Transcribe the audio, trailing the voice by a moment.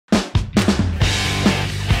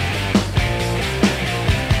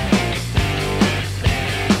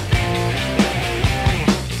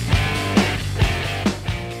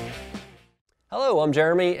Hello, I'm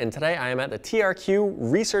Jeremy, and today I am at the TRQ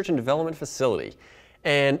Research and Development Facility.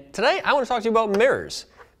 And today I want to talk to you about mirrors,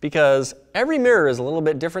 because every mirror is a little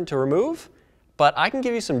bit different to remove, but I can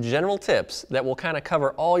give you some general tips that will kind of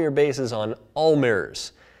cover all your bases on all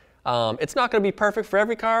mirrors. It's not going to be perfect for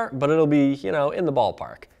every car, but it'll be, in the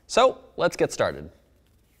ballpark. So let's get started.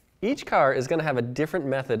 Each car is going to have a different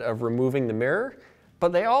method of removing the mirror,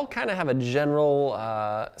 but they all kind of have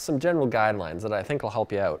a some general guidelines that I think will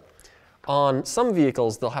help you out. On some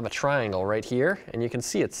vehicles, they'll have a triangle right here, and you can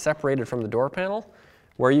see it's separated from the door panel,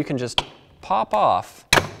 where you can just pop off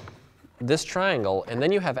this triangle, and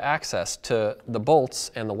then you have access to the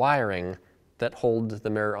bolts and the wiring that hold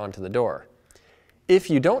the mirror onto the door. If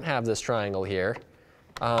you don't have this triangle here,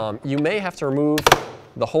 you may have to remove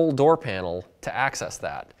the whole door panel to access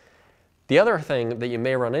that. The other thing that you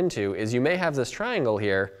may run into is you may have this triangle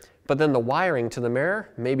here, but then the wiring to the mirror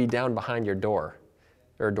may be down behind your door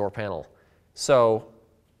or door panel. So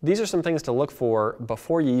these are some things to look for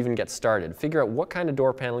before you even get started. Figure out what kind of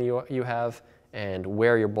door panel you have and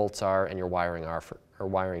where your bolts are and your wiring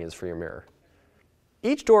is for your mirror.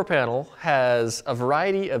 Each door panel has a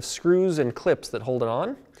variety of screws and clips that hold it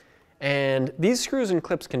on, and these screws and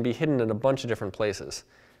clips can be hidden in a bunch of different places.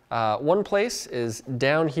 One place is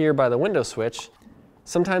down here by the window switch.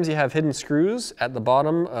 Sometimes you have hidden screws at the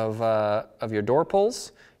bottom of your door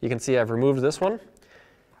pulls. You can see I've removed this one.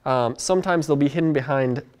 Sometimes they'll be hidden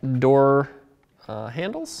behind door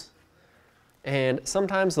handles, and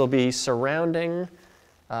sometimes they'll be surrounding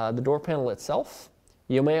the door panel itself.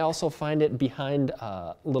 You may also find it behind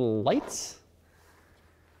little lights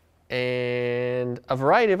and a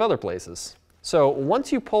variety of other places. So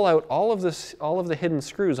once you pull out all of the hidden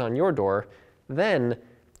screws on your door, then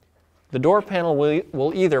the door panel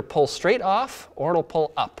will either pull straight off or it'll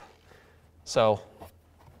pull up. So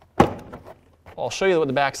I'll show you what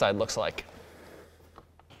the backside looks like.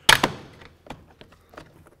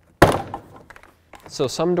 So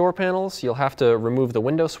some door panels, you'll have to remove the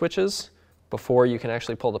window switches before you can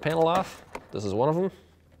actually pull the panel off. This is one of them.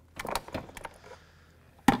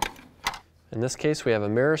 In this case, we have a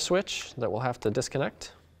mirror switch that we'll have to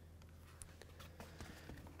disconnect.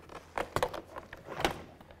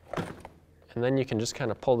 And then you can just kind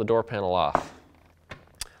of pull the door panel off.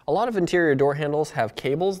 A lot of interior door handles have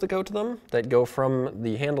cables that go to them, that go from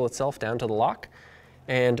the handle itself down to the lock.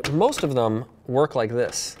 And most of them work like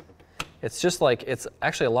this. It's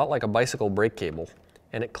actually a lot like a bicycle brake cable.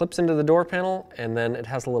 And it clips into the door panel, and then it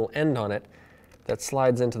has a little end on it that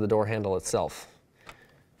slides into the door handle itself.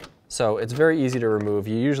 So it's very easy to remove.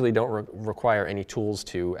 You usually don't require any tools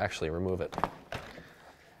to actually remove it.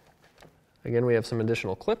 Again, we have some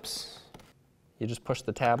additional clips. You just push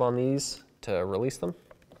the tab on these to release them.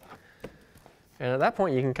 And at that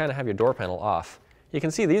point, you can kind of have your door panel off. You can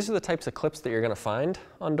see these are the types of clips that you're going to find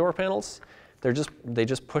on door panels. They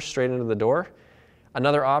just push straight into the door.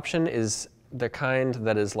 Another option is the kind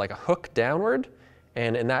that is like a hook downward,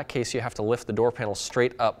 and in that case, you have to lift the door panel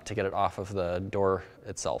straight up to get it off of the door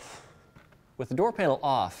itself. With the door panel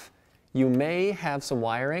off, you may have some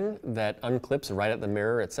wiring that unclips right at the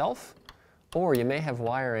mirror itself, or you may have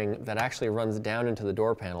wiring that actually runs down into the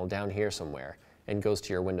door panel down here somewhere and goes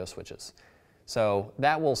to your window switches. So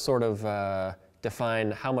that will sort of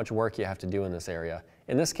define how much work you have to do in this area.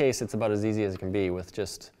 In this case, it's about as easy as it can be with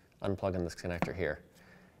just unplugging this connector here.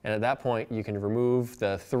 And at that point, you can remove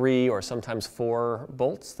the 3 or sometimes 4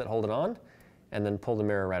 bolts that hold it on, and then pull the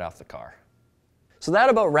mirror right off the car. So that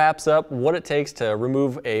about wraps up what it takes to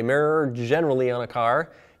remove a mirror generally on a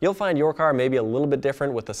car. You'll find your car may be a little bit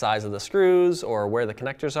different with the size of the screws or where the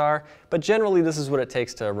connectors are, but generally this is what it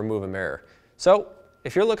takes to remove a mirror. So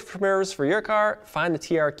if you're looking for mirrors for your car, find the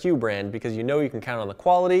TRQ brand, because you know you can count on the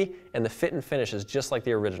quality, and the fit and finish is just like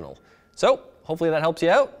the original. So hopefully that helps you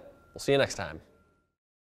out. We'll see you next time.